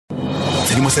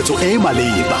tshedimosetso e e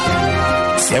maleba,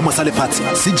 seemo sa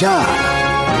lefatshe se jang,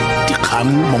 dikgang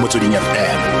mo motsweding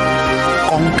FM,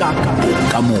 konka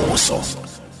bokamoso.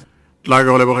 Tla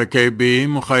go leboga KB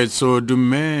mogaetso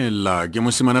dumela ke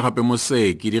mosimane gape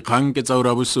Moseki dikgang ke tsa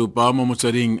ura bosupa mo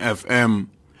motsweding FM.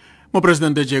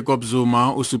 Mopresidente Jacob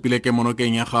Zuma o supile ke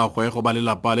monokeng ya gagwe go ba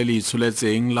lelapa le le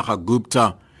itshuletseng la ga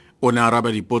Gupta. O ne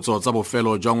araba dipotso tsa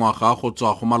bofelo jwa ngwaga go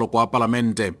tswa go maloko a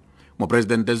palamente.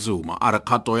 Mopresidente Zuma a re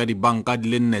kgato ya dibanka di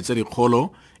le 4 tse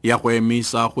dikgolo ya go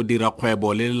emisa go dira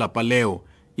kgwebo le lelapa leo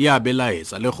ya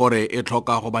belaetsa le gore e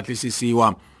tlhoka go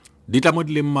batlisisiwa. Ditlamo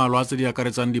di le mmalwa tse di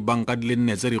akaretsang dibanka di le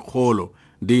 4 tse dikgolo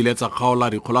di ile tsa kgaola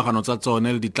dikgolagano tsa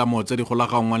tsone le ditlamo tse di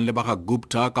golagangwang le ba ga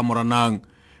Gupta ka moranang.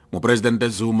 Mopresidente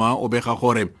Zuma o bega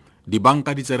gore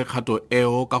dibanka di tsere kgato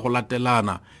eo ka go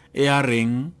latelana e a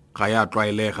reng ga ya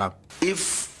tlwaelega.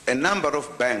 If a number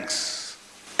of banks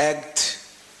act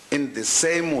in the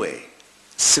same way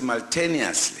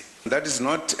simultaneously, that is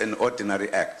not an ordinary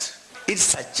act. It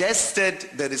suggested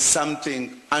there is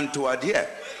something untoward here.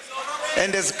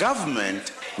 And as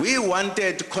government, we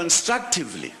wanted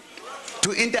constructively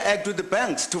to interact with the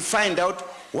banks to find out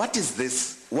what is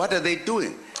this, what are they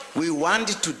doing. We want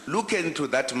to look into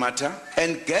that matter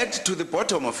and get to the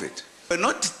bottom of it. We're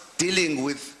not dealing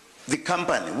with the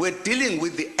company, we're dealing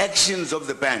with the actions of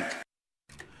the bank.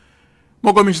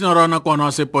 Mokomishenara wa nakwana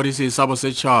wa sepodisi sa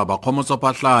bosetšhaba Kgomotso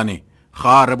Phatlane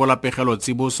ga rebola pegelo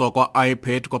tsiboso kwa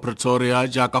iPad kwa Pretoria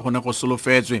jaaka go ne go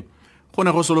solofetswe. Go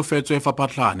ne go solofetswe fa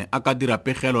Phatlane a ka dira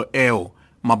pegelo eo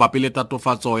mabapi le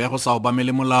tatofatso ya go sa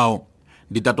obamele molao.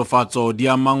 Ditatofatso di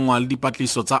amangwa le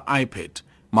dipatliso tsa iPad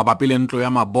mabapi le ntlo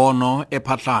ya mabono e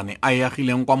Phatlane a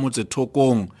eagileng kwa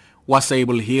motsethokong wa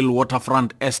Sable Hill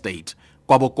Waterfront Estate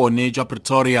kwa bokone jwa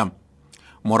Pretoria.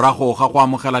 Morago ga go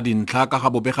amogela dintlha ka ga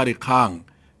bobega dikgang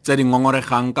tse di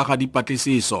ngongoregang ka ga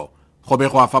dipatlisiso go be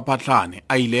go a fa Phatlane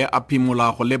a ile a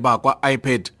phimola go leba kwa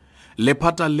iPad.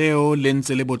 Lephata leo le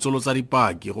ntse le botsolotsa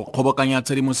dipaki go kgobokanya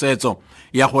tshedimosetso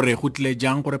ya gore go tlile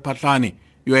jang gore Phatlane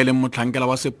yo e leng motlhankela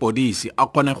wa sepodisi a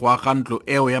kgone go aga ntlo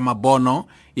eo ya mabono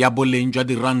ya boleng jwa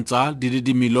diranta di le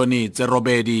dimilione tse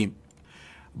 8.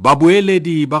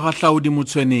 Babueledi ba gahlaodi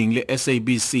motshweneng le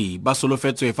SABC ba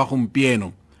solofetswe fa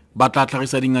gompieno ba tla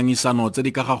tlhagisa dingangisano tse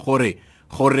di ka ga gore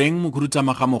goreng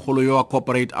mokhuduthamaga mogolo yo wa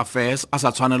corporate affairs a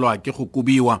sa tshwanelwa ke go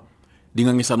kubiwa.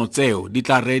 Dingangisano tseo di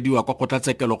tla rediwa kwa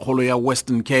kgotlatshekelo kgolo ya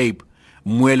Western Cape.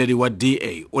 Mmueledi wa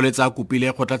DA o letsa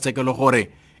kupile kgotlatshekelo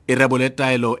gore e rebole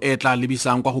taelo e tla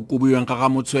lebisang kwa go kubiweng ga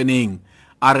motshweneng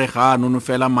a re ga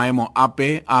nonofela maemo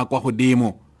ape a kwa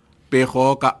godimo.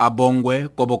 Pego ka Abongwe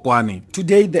Kobokwane.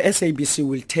 Today, the SABC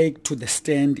will take to the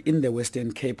stand in the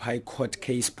Western Cape High Court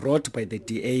case brought by the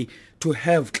DA to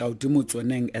have Claudio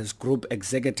Motsweneng as Group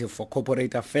Executive for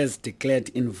Corporate Affairs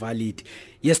declared invalid.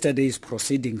 Yesterday's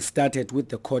proceedings started with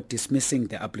the court dismissing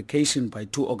the application by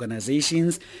 2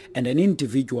 organizations and an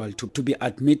individual to be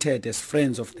admitted as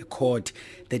friends of the court.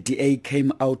 The DA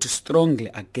came out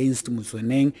strongly against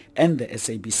Motsweneng and the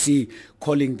SABC,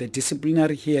 calling the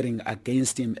disciplinary hearing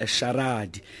against him a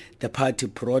charade. The party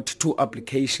brought 2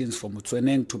 applications for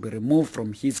Motsweneng to be removed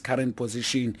from his current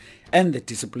position and the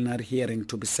disciplinary hearing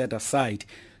to be set aside.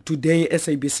 Today,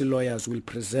 SABC lawyers will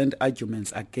present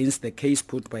arguments against the case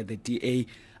put by the DA.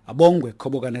 Abongwe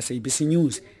Kobokana, SABC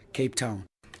News, Cape Town.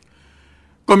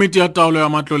 Komiti ya taolo ya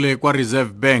matlole kwa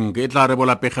Reserve Bank e tla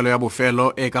rebola pegelo ya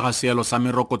bofelo e ka ga seelo sa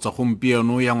merokotso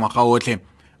gompieno ya ngwaga otlhe.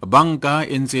 Banka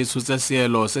e ntse e tshotse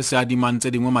seelo se se adimang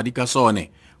tse dingwe madi ka sone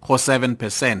go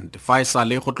 7% fa e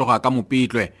sale go tloga ka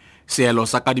Mopitlwe. Seelo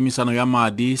sa kadimisano ya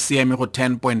madi se eme go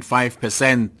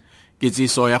 10.5%.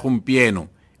 Kitsiso ya gompieno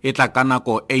e tla ka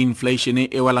nako e inflation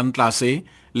e welang tlase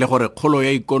le gore kgolo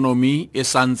ya ikonomi e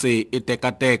santse e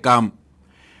tekateka.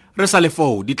 Re sa le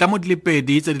foo ditlamo di le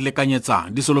 2 tse di lekanyetsang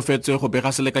di solofetswe go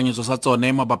bega selekanyetso sa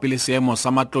tsone mabapi le seemo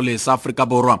sa matlole sa Afrika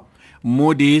Borwa.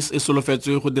 Moody's e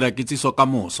solofetswe go dira kitsiso ka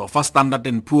moso fa Standard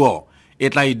 & Poor e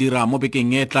tla e dira mo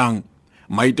bekeng e tlang.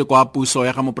 Maiteko a puso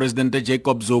ya ga mopresidente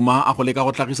Jacob Zuma a go leka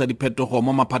go tlhagisa diphetogo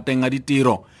mo maphateng a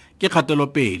ditiro ke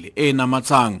kgatelopele e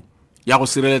namatshang ya go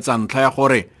sireletsa ntlha ya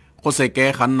gore go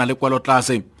seke ga nna le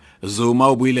kwelotlase. Zuma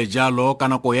o buile jalo ka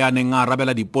nako ya neng a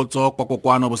arabela dipotso kwa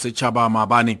kokoano bosetšhaba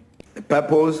maabane. The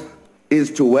purpose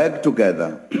is to work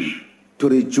together to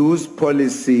reduce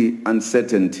policy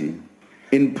uncertainty,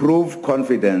 improve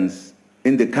confidence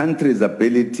in the country's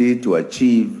ability to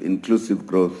achieve inclusive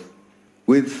growth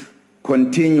with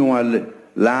continual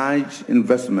large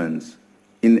investments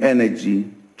in energy,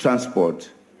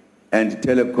 transport, and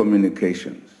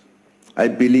telecommunications. I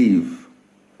believe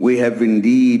we have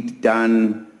indeed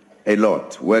done a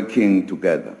lot working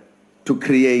together to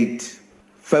create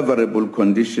favorable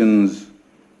conditions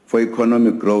for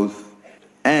economic growth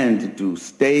and to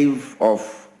stave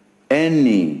off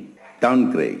any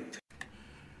downgrade.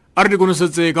 A re di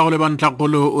konosetse ka go leba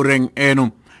ntlhakgolo o reng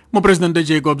eno Mopresidente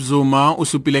Jacob Zuma o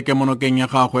supile ke monokeng ya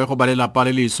gagwe go ba lelapa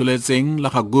le le isoletseng la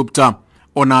ga Gupta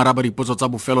o na araba dipotso tsa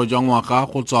bofelo jwa ngwaga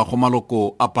go tswa go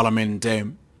maloko a palamente.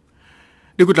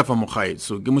 Di kutla fa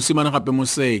mogaetso ke mosimane gape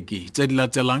Moseki tse di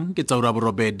latelang ke tsa ura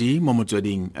borobedi mo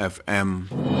motsweding FM.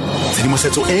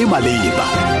 Tshedimosetso e e maleba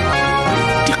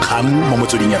Dikgang mo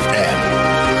motsweding FM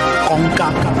konka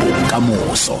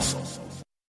bokamoso.